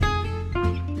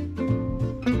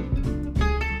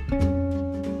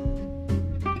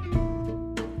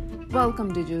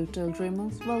Welcome, digital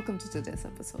dreamers. Welcome to today's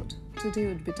episode. Today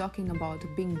we'll be talking about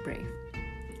being brave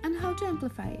and how to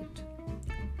amplify it.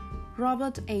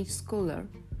 Robert H. Schuller,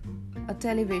 a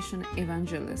television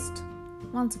evangelist,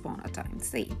 once upon a time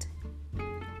said,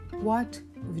 "What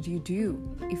would you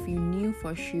do if you knew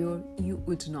for sure you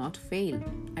would not fail?"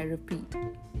 I repeat,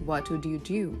 what would you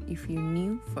do if you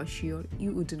knew for sure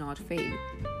you would not fail?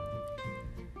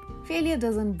 Failure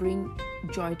doesn't bring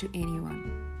joy to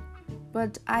anyone.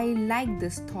 But I like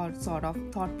this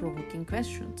thought-provoking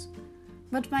questions.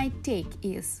 But my take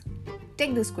is,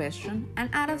 take this question and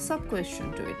add a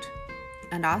sub-question to it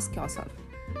and ask yourself,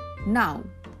 now,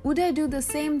 would I do the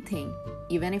same thing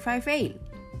even if I fail?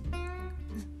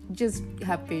 Just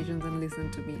have patience and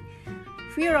listen to me.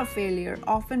 Fear of failure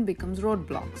often becomes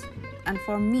roadblocks. And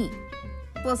for me,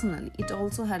 personally, it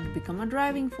also had become a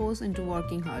driving force into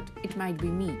working hard. It might be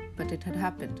me, but it had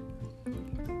happened.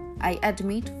 I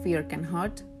admit fear can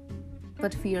hurt,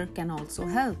 but fear can also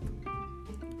help.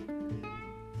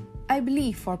 I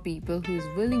believe for people who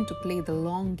is willing to play the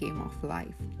long game of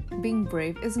life, being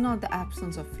brave is not the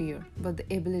absence of fear, but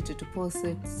the ability to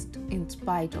persist in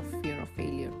spite of fear of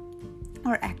failure,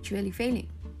 or actually failing.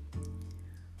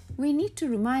 We need to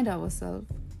remind ourselves,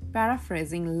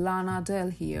 paraphrasing Lana Del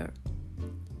here,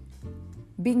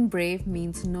 being brave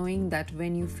means knowing that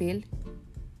when you fail,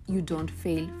 you don't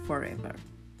fail forever.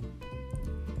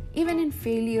 Even in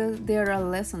failure, there are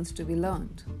lessons to be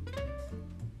learned.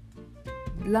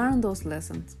 Learn those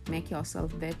lessons, make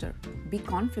yourself better, be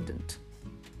confident.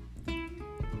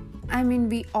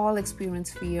 We all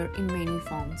experience fear in many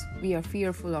forms. We are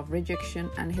fearful of rejection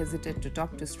and hesitate to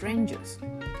talk to strangers.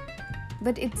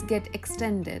 But it's get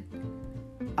extended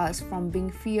us from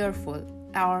being fearful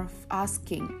or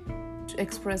asking to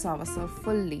express ourselves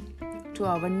fully to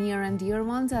our near and dear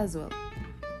ones as well.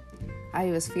 I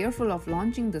was fearful of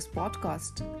launching this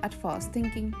podcast at first,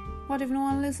 thinking, what if no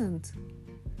one listens?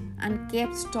 And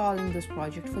kept stalling this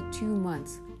project for 2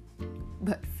 months.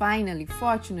 But finally,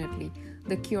 fortunately,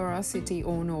 the curiosity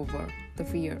won over the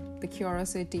fear. The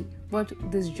curiosity, what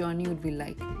this journey would be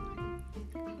like.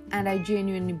 And I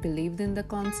genuinely believed in the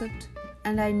concept,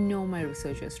 and I know my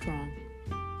research is strong.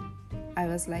 I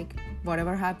was like,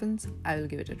 whatever happens, I will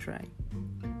give it a try.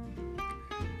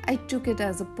 I took it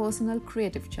as a personal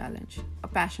creative challenge, a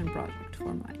passion project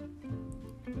for mine.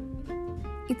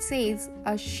 It says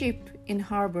a ship in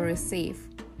harbor is safe,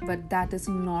 but that is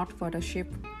not what a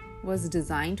ship was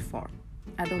designed for.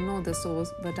 I don't know the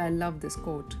source, but I love this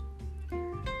quote.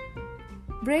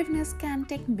 Braveness can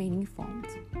take many forms.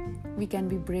 We can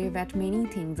be brave at many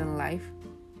things in life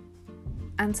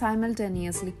and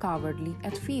simultaneously cowardly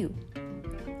at few.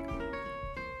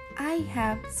 I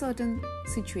have certain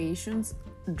situations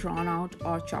drawn out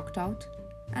or chalked out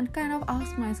and kind of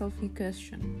ask myself a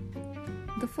question.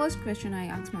 The first question I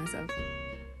asked myself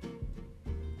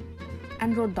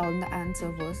and wrote down the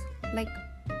answer was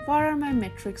what are my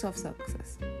metrics of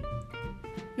success?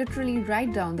 Literally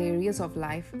write down the areas of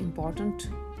life important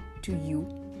to you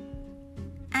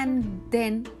and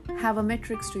then have a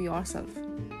metrics to yourself.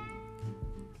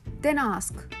 Then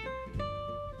ask,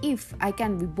 if I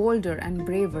can be bolder and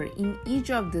braver in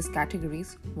each of these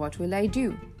categories, what will I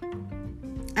do?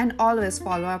 And always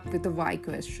follow up with the why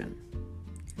question.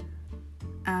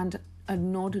 And a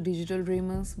note to digital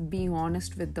dreamers, be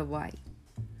honest with the why.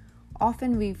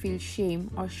 Often we feel shame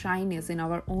or shyness in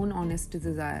our own honest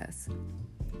desires.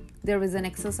 There is an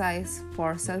exercise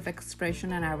for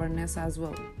self-expression and awareness as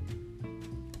well.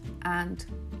 And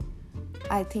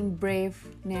I think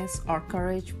braveness or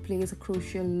courage plays a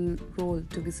crucial role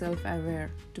to be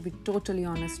self-aware, to be totally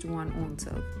honest to one's own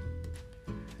self.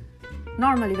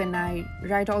 Normally, when I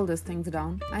write all these things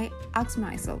down, I ask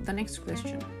myself the next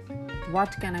question: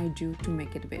 what can I do to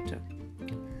make it better?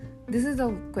 This is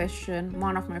a question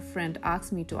one of my friends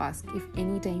asked me to ask if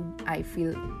anytime I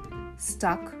feel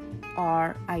stuck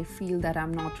or I feel that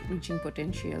I'm not reaching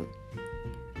potential.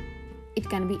 It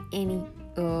can be any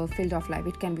field of life.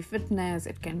 It can be fitness,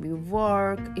 it can be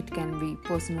work, it can be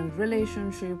personal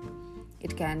relationship,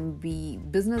 it can be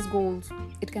business goals,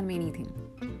 it can be anything.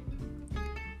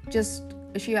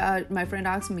 My friend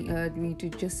asked me to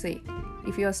just say,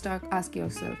 if you are stuck, ask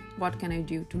yourself, what can I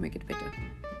do to make it better?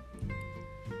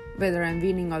 Whether I'm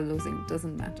winning or losing,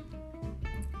 doesn't matter.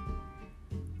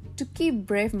 To keep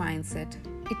brave mindset,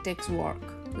 it takes work,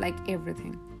 like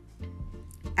everything.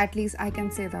 At least I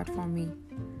can say that for me.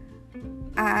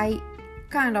 I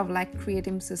kind of like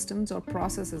creating systems or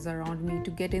processes around me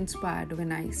to get inspired when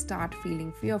I start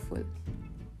feeling fearful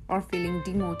or feeling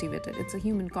demotivated. It's a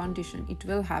human condition. It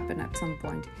will happen at some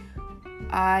point.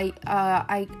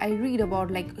 I read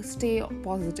about like stay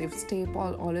positive,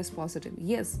 always positive.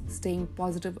 Yes, staying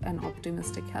positive and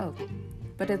optimistic help,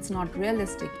 but it's not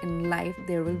realistic. In life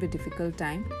there will be difficult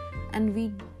time, and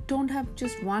we don't have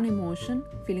just one emotion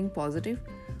feeling positive.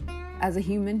 As a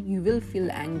human, you will feel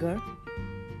anger,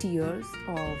 tears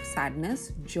of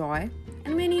sadness, joy,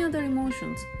 and many other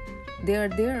emotions. They are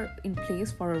there in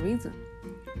place for a reason.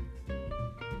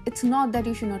 It's not that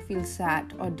you should not feel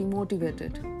sad or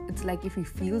demotivated. It's like if you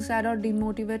feel sad or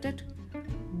demotivated,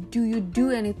 do you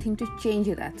do anything to change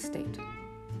that state?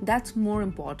 That's more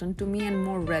important to me and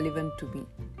more relevant to me.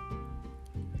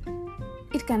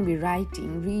 It can be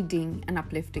writing, reading an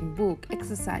uplifting book,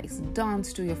 exercise,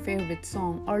 dance to your favorite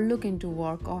song, or look into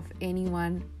work of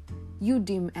anyone you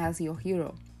deem as your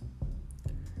hero.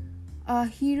 A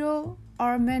hero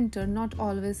or a mentor not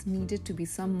always needed to be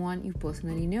someone you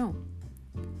personally know.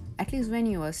 At least when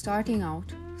you are starting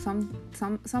out,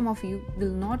 some of you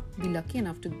will not be lucky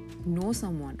enough to know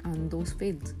someone on those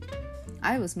fields.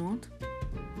 I was not.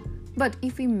 But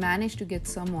if we manage to get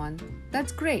someone,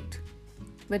 that's great.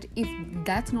 But if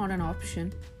that's not an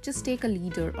option, just take a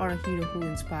leader or a hero who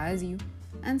inspires you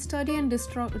and study and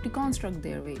deconstruct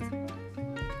their ways.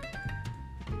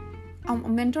 A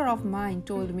mentor of mine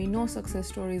told me no success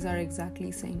stories are exactly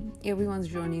the same. Everyone's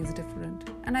journey is different,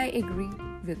 and I agree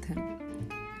with him.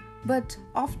 But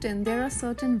often there are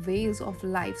certain ways of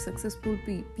life successful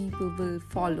people will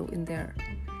follow in there.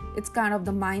 It's kind of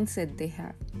the mindset they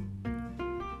have.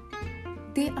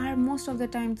 They are most of the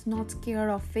times not scared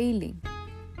of failing.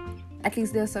 At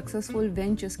least their successful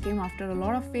ventures came after a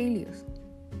lot of failures.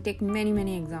 Take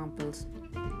many examples.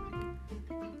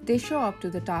 They show up to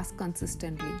the task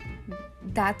consistently.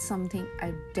 That's something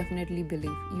I definitely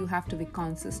believe. You have to be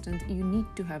consistent. You need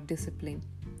to have discipline.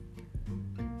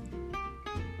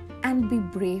 And be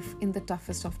brave in the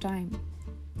toughest of time.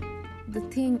 The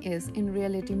thing is, in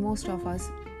reality, most of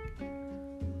us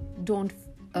don't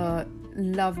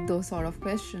love those sort of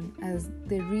questions, as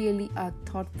they really are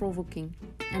thought-provoking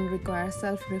and require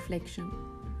self-reflection.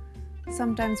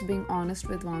 Sometimes being honest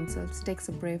with oneself takes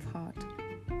a brave heart.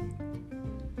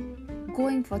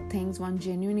 Going for things one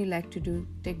genuinely like to do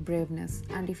takes braveness,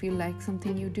 and if you like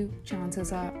something you do,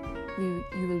 chances are you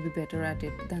will be better at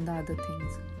it than the other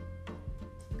things.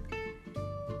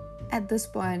 At this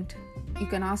point, you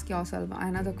can ask yourself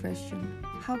another question: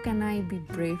 how can I be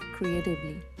brave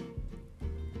creatively?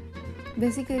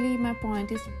 Basically, my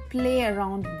point is play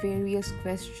around various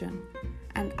questions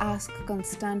and ask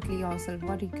constantly yourself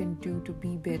what you can do to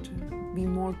be better, be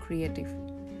more creative.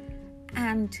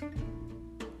 And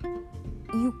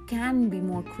you can be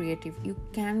more creative, you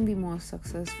can be more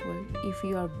successful if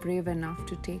you are brave enough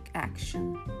to take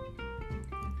action.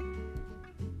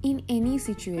 In any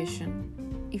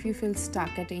situation, if you feel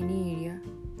stuck at any area,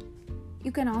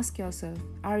 you can ask yourself,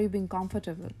 are you being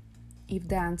comfortable? If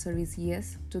the answer is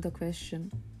yes to the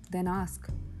question, then ask,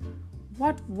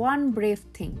 what one brave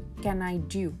thing can I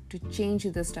do to change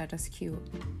the status quo?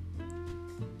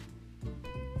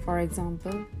 For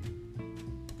example,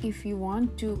 if you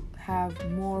want to have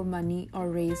more money or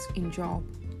raise in job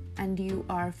and you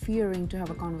are fearing to have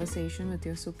a conversation with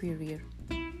your superior,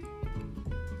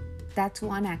 that's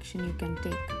one action you can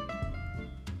take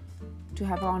to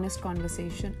have an honest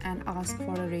conversation and ask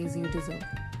for a raise you deserve.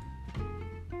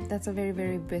 That's a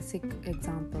very basic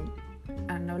example,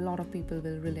 and a lot of people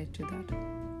will relate to that.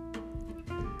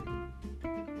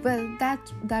 Well,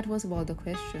 that was about the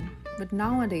question. But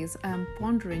nowadays, I am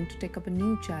pondering to take up a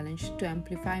new challenge to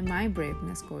amplify my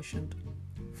braveness quotient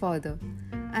further.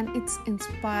 And it's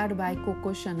inspired by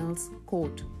Coco Chanel's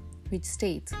quote, which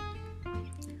states,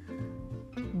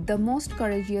 "The most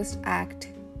courageous act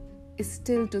is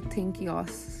still to think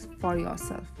for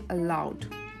yourself aloud."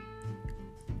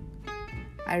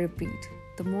 I repeat,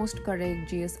 the most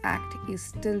courageous act is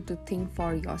still to think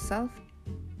for yourself,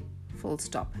 full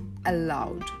stop,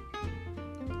 aloud.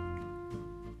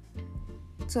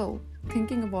 So,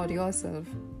 thinking about yourself,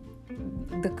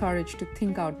 the courage to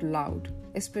think out loud,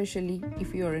 especially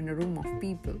if you are in a room of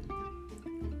people.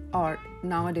 Or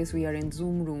nowadays we are in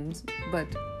Zoom rooms, but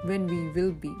when we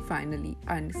will be finally,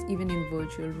 and even in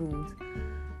virtual rooms,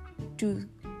 to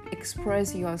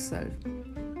express yourself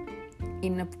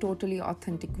in a totally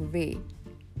authentic way,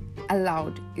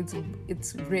 aloud,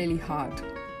 it's really hard.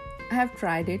 I have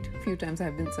tried it. Few times I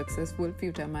have been successful,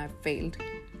 few times I have failed.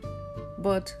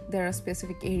 But there are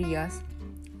specific areas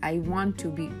I want to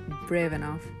be brave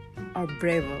enough or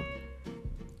braver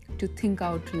to think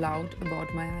out loud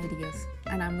about my ideas,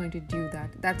 and I'm going to do that.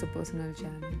 That's a personal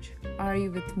challenge. Are you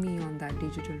with me on that,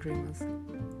 Digital Dreamers?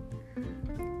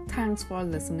 Thanks for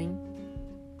listening.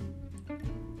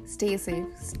 Stay safe,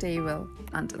 stay well.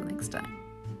 Until next time.